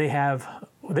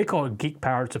 They call it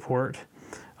geek-powered support.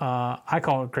 I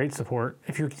call it great support.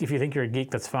 If you think you're a geek,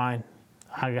 that's fine.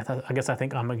 I guess I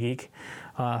think I'm a geek.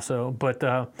 But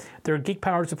their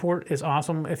geek-powered support is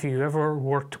awesome. If you ever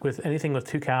worked with anything with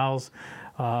 2CALs,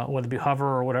 whether it be Hover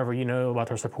or whatever, you know about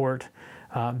their support.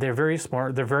 They're very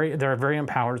smart. They're very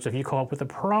empowered. So if you call up with a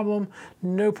problem,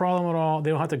 no problem at all. They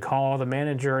don't have to call the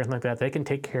manager or anything like that. They can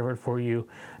take care of it for you.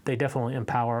 They definitely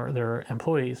empower their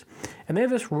employees. And they have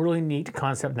this really neat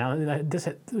concept now. This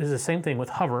is the same thing with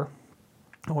Hover,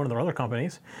 one of their other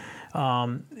companies.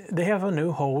 They have a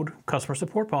no hold customer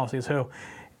support policy. So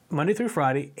Monday through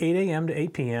Friday, 8 a.m. to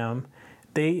 8 p.m.,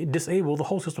 they disable the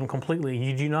whole system completely.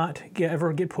 You do not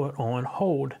ever get put on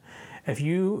hold. If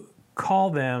you call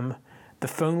them, the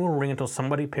phone will ring until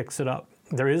somebody picks it up.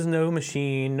 There is no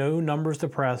machine, no numbers to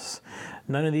press,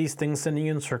 none of these things sending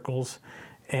you in circles.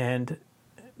 And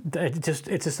it's just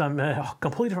a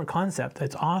completely different concept.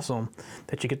 It's awesome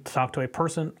that you get to talk to a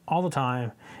person all the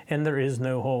time, and there is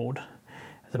no hold.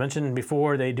 As I mentioned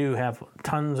before, they do have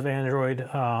tons of Android.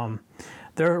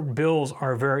 Their bills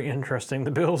are very interesting.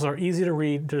 The bills are easy to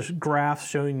read. There's graphs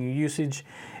showing you usage.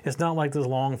 It's not like those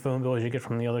long phone bills you get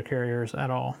from the other carriers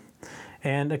at all.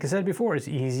 And like I said before, it's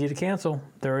easy to cancel.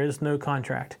 There is no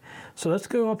contract. So let's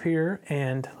go up here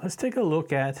and let's take a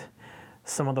look at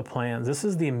some of the plans. This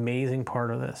is the amazing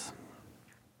part of this.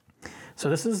 So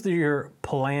this is your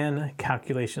plan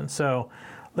calculation. So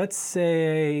let's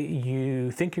say you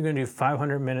think you're going to do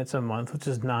 500 minutes a month, which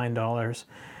is $9.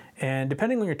 And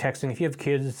depending on your texting, if you have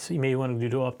kids, you may want to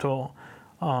do up to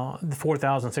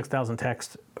 4,000, 6,000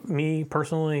 texts. Me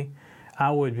personally,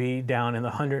 I would be down in the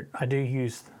 100. I do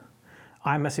use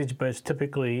iMessage, but it's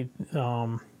typically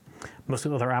most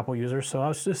of the other Apple users. So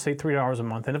I'll just say $3 a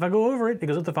month. And if I go over it, it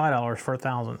goes up to $5 for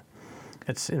 1,000.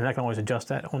 And I can always adjust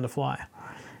that on the fly.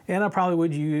 And I probably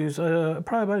would use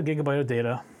probably about a gigabyte of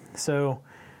data. So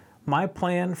my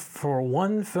plan for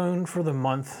one phone for the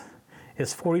month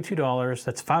is $42.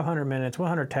 That's 500 minutes,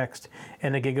 100 text,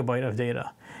 and a gigabyte of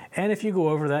data. And if you go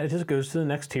over that, it just goes to the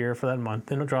next tier for that month.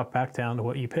 Then it'll drop back down to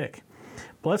what you pick.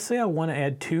 But let's say I want to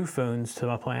add 2 phones to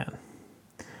my plan.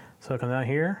 So I come down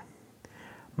here.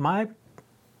 My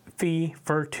fee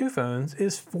for 2 phones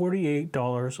is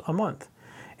 $48 a month.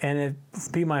 And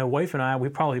it'd be my wife and I, we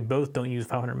probably both don't use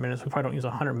 500 minutes. We probably don't use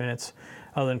 100 minutes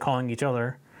other than calling each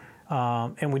other.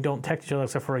 And we don't text each other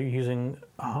except for using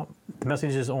the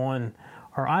messages on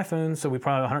our iPhones. So we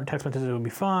probably 100 text messages would be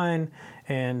fine.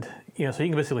 And so you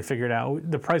can basically figure it out.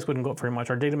 The price wouldn't go up very much.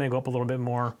 Our data may go up a little bit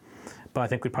more, but I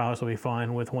think we'd probably still be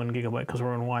fine with 1 gigabyte because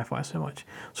we're on Wi-Fi so much.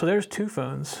 So there's 2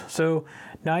 phones. So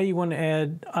now you want to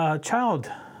add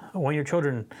one of your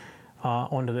children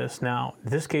onto this. Now, in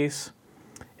this case,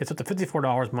 it's up to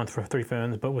 $54 a month for 3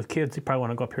 phones, but with kids, you probably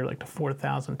want to go up here like to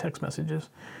 4,000 text messages.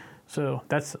 So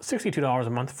that's $62 a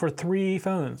month for 3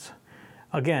 phones.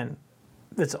 Again,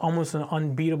 that's almost an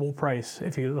unbeatable price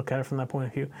if you look at it from that point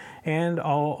of view. And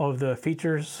all of the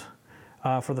features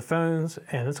for the phones.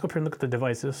 And let's go up here and look at the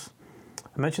devices.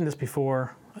 I mentioned this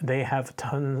before. They have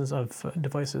tons of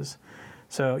devices.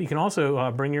 So you can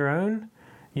also bring your own.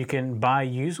 You can buy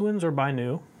used ones or buy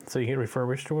new. So you get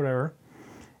refurbished or whatever.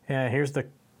 And here's the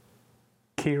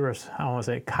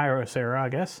Kyocera, I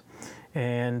guess.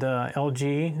 And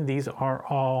LG, these are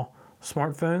all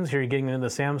smartphones. Here you're getting into the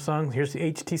Samsung. Here's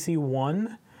the HTC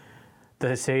One.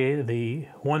 They say the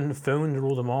one phone to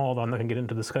rule them all, although I'm not going to get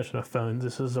into discussion of phones.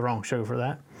 This is the wrong show for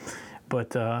that.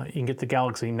 But you can get the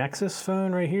Galaxy Nexus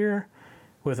phone right here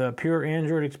with a pure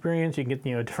Android experience. You can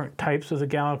get different types of the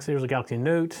Galaxy. There's a Galaxy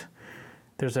Note.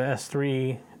 There's a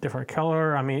S3 different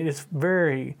color. I mean, it's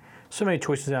so many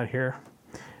choices out here.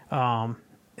 And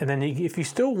then if you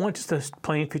still want just a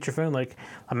plain feature phone, like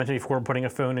I mentioned before, putting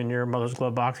a phone in your mother's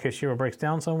glove box in case she ever breaks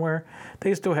down somewhere,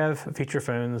 they still have feature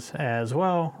phones as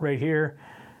well right here.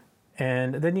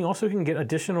 And then you also can get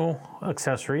additional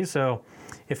accessories. So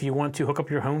if you want to hook up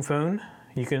your home phone,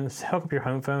 you can hook up your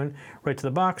home phone right to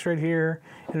the box right here.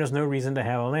 And there's no reason to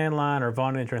have a landline or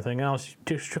Vonage or anything else.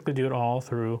 You strictly do it all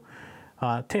through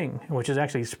Ting, which is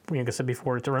actually, like I said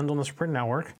before, it runs on the Sprint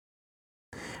network.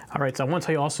 All right, so I want to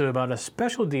tell you also about a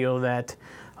special deal that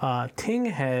Ting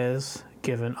has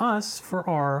given us for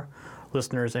our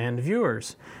listeners and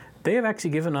viewers. They have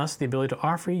actually given us the ability to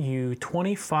offer you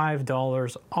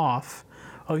 $25 off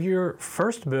of your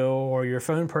first bill or your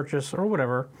phone purchase or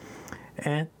whatever.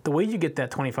 And the way you get that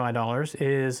 $25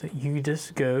 is you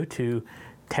just go to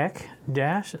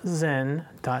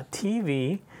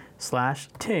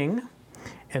tech-zen.tv/Ting.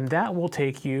 And that will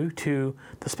take you to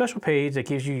the special page that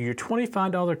gives you your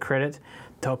 $25 credit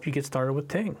to help you get started with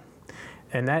Ting.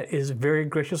 And that is very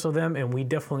gracious of them, and we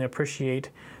definitely appreciate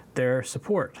their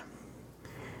support.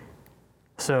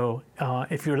 So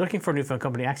if you're looking for a new phone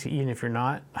company, actually, even if you're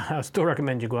not, I still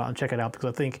recommend you go out and check it out, because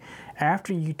I think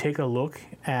after you take a look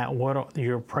at what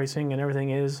your pricing and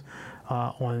everything is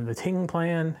on the Ting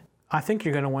plan, I think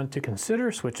you're going to want to consider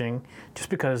switching just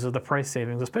because of the price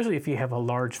savings, especially if you have a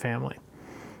large family.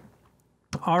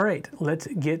 All right, let's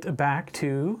get back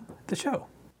to the show.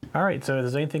 All right, so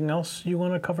is there anything else you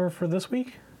want to cover for this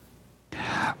week?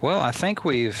 Well, I think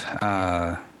we've,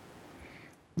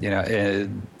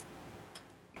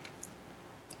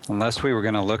 unless we were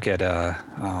going to look at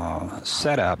a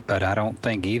setup, but I don't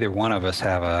think either one of us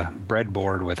have a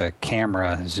breadboard with a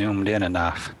camera zoomed in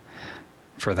enough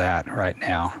for that right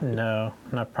now. No,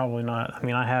 probably not. I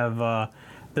mean, I have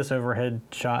this overhead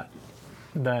shot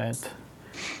that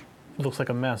looks like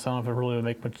a mess. I don't know if it really would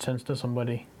make much sense to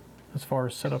somebody as far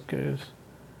as setup goes.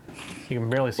 You can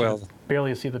barely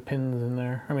see the pins in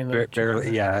there. I mean,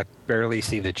 barely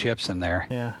see the chips in there.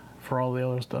 Yeah, for all the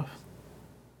other stuff.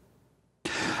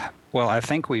 Well, I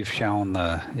think we've shown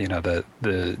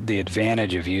the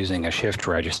advantage of using a shift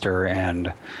register,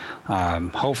 and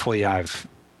hopefully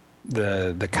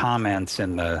the comments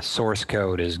in the source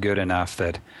code is good enough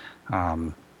that.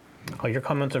 Your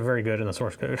comments are very good in the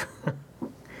source code.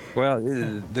 Well,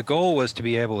 the goal was to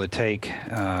be able to take,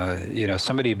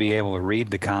 somebody be able to read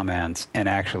the comments and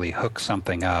actually hook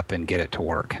something up and get it to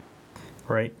work.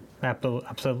 Right.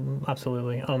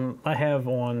 Absolutely. I have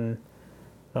on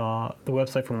the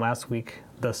website from last week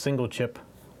the single chip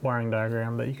wiring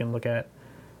diagram that you can look at,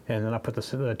 and then I put the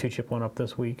 2-chip one up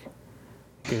this week.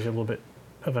 Gives you a little bit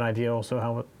of an idea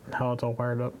also how it's all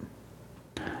wired up.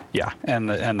 Yeah, and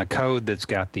the code that's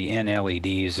got the N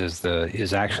LEDs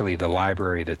is actually the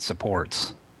library that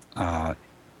supports an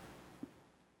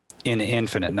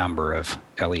infinite number of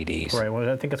LEDs. Right. Well,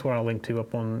 I think that's what I'll link to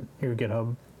up on your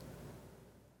GitHub.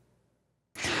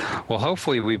 Well,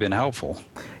 hopefully we've been helpful.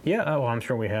 Yeah. Well, I'm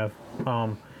sure we have.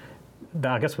 I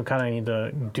guess we kind of need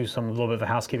to do a little bit of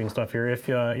housekeeping stuff here. If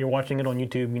you're watching it on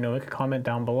YouTube, make a comment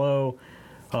down below.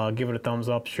 Give it a thumbs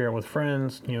up, share it with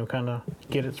friends, kind of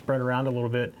get it spread around a little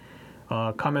bit.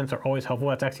 Comments are always helpful.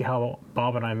 That's actually how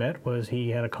Bob and I met, was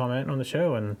he had a comment on the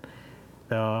show, and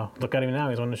look at him now,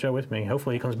 he's on the show with me.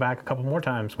 Hopefully he comes back a couple more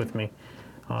times with me.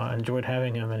 Enjoyed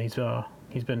having him, and he's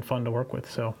been fun to work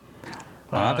with. So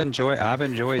I've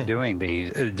enjoyed doing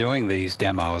these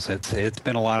demos. It's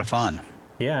been a lot of fun.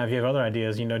 Yeah, if you have other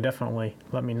ideas, definitely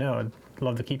let me know. I'd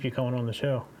love to keep you coming on the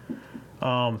show.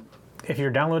 If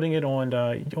you're downloading it on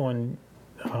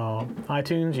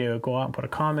iTunes, go out and put a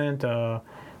comment.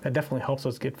 That definitely helps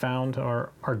us get found. Our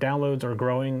downloads are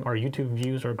growing. Our YouTube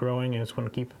views are growing, and it's going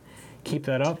to keep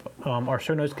that up. Our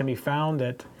show notes can be found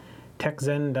at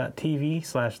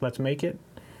techzen.tv/letsmakeit,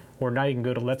 or now you can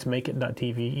go to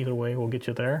letsmakeit.tv. Either way, we'll get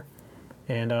you there.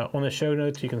 And on the show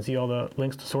notes, you can see all the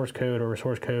links to source code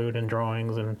and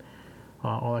drawings and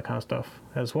all that kind of stuff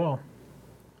as well.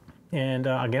 And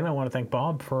again, I want to thank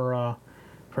Bob for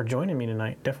joining me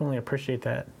tonight. Definitely appreciate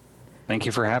that. Thank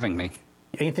you for having me.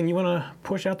 Anything you want to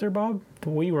push out there, Bob?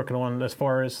 What are you working on as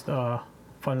far as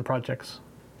fun projects?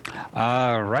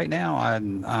 Right now,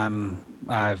 I'm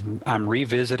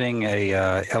revisiting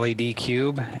a LED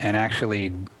cube, and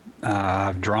actually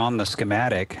I've drawn the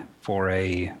schematic for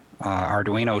a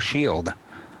Arduino Shield.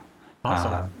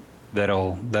 Awesome.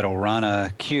 That'll run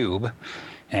a cube.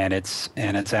 And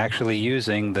it's actually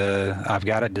using I've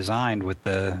got it designed with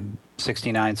the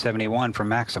 6971 from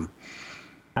Maxim.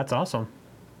 That's awesome.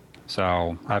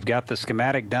 So I've got the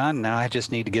schematic done. Now I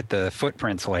just need to get the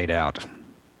footprints laid out.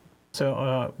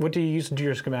 So what do you use to do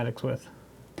your schematics with?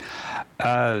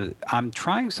 I'm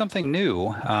trying something new.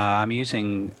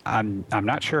 I'm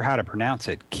not sure how to pronounce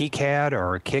it, KiCad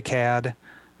or KiCad,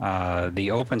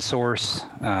 the open source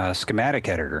schematic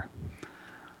editor.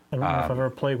 I don't know if I've ever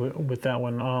played with that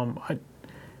one.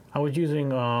 I was using,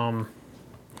 well,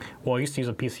 I used to use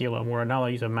a PC a lot more. Now I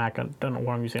use a Mac. I don't know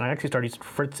what I'm using. I actually started using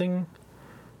Fritzing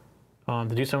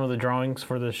to do some of the drawings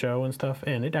for the show and stuff,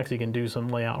 and it actually can do some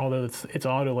layout. Although its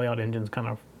auto layout engine's kind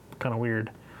of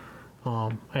weird.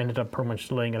 I ended up pretty much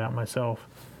laying it out myself.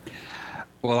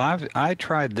 Well, I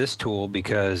tried this tool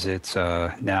because it's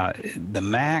now the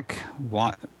Mac.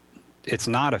 It's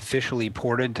not officially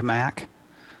ported to Mac,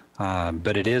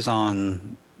 but it is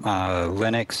on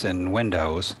Linux and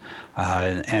Windows,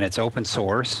 and it's open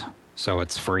source, so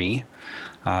it's free.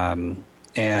 And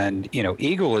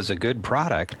Eagle is a good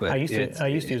product, but I used to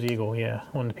use Eagle, yeah,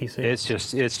 on the PC.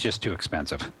 It's just too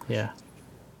expensive. Yeah.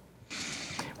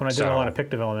 When I did a lot of PIC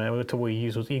development, the we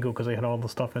used was Eagle because they had all the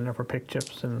stuff in there for PIC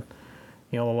chips, and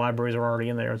the libraries are already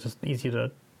in there. It's just easy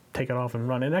to take it off and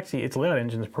run. And actually, its layout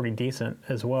engine is pretty decent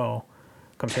as well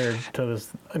compared to this.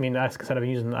 I mean, I said I've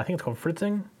been using, I think it's called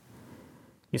Fritzing.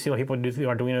 You see, people do the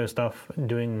Arduino stuff,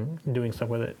 doing stuff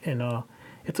with it, and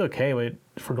it's okay, but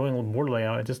for doing board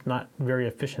layout, it's just not very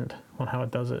efficient on how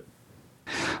it does it.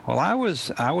 Well, I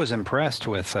was impressed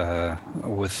with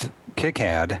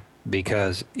KiCad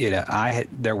because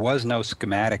there was no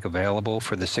schematic available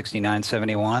for the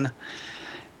 6971,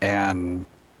 and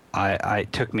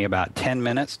it took me about 10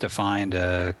 minutes to find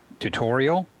a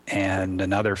tutorial and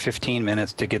another 15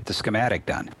 minutes to get the schematic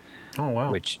done. Oh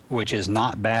wow! Which is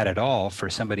not bad at all for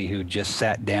somebody who just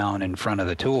sat down in front of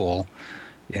the tool,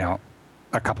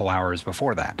 a couple hours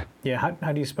before that. Yeah,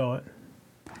 how do you spell it?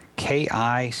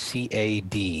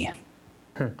 KiCad.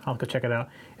 I'll have to check it out.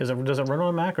 Does it run on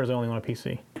a Mac or is it only on a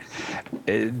PC?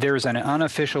 There's an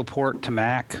unofficial port to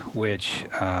Mac, which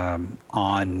I'm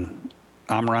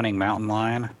running Mountain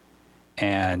Lion,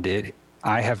 and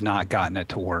I have not gotten it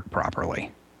to work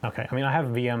properly. Okay, I mean I have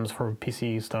VMs for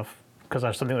PC stuff because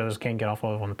there's something that I just can't get off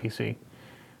of on the PC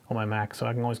on my Mac, so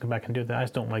I can always go back and do that. I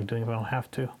just don't like doing it if I don't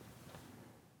have to.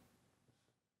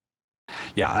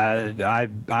 Yeah,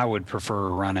 I would prefer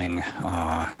running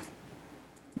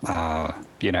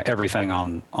everything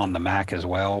on the Mac as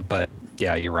well, but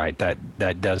yeah, you're right,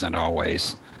 that doesn't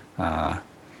always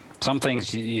some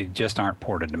things you just aren't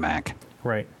ported to Mac.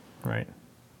 Right.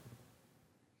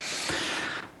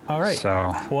 All right.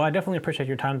 So, well, I definitely appreciate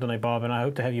your time tonight, Bob, and I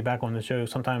hope to have you back on the show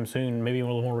sometime soon, maybe a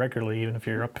little more regularly, even if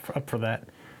you're up for that.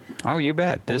 Oh, you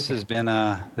bet. This has been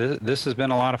a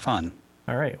lot of fun.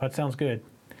 All right, well, that sounds good.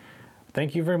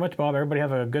 Thank you very much, Bob. Everybody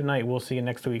have a good night. We'll see you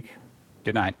next week.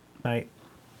 Good night. Night.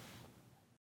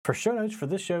 For show notes for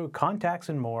this show, contacts,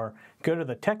 and more, go to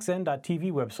the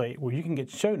TechZen.tv website where you can get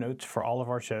show notes for all of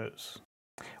our shows.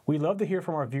 We love to hear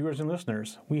from our viewers and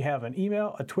listeners. We have an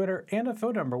email, a Twitter, and a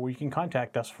phone number where you can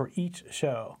contact us for each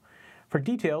show. For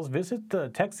details, visit the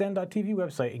TechZen.tv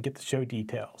website and get the show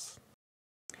details.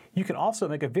 You can also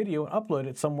make a video and upload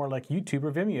it somewhere like YouTube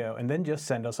or Vimeo and then just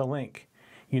send us a link.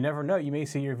 You never know, you may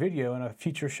see your video in a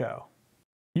future show.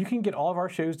 You can get all of our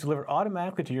shows delivered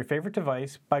automatically to your favorite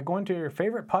device by going to your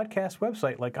favorite podcast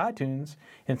website like iTunes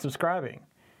and subscribing.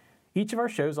 Each of our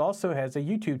shows also has a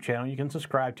YouTube channel you can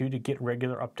subscribe to get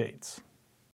regular updates.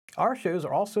 Our shows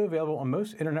are also available on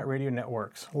most internet radio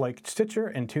networks like Stitcher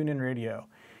and TuneIn Radio.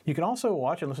 You can also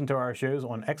watch and listen to our shows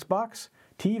on Xbox,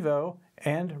 TiVo,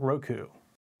 and Roku.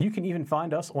 You can even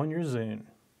find us on your Zune.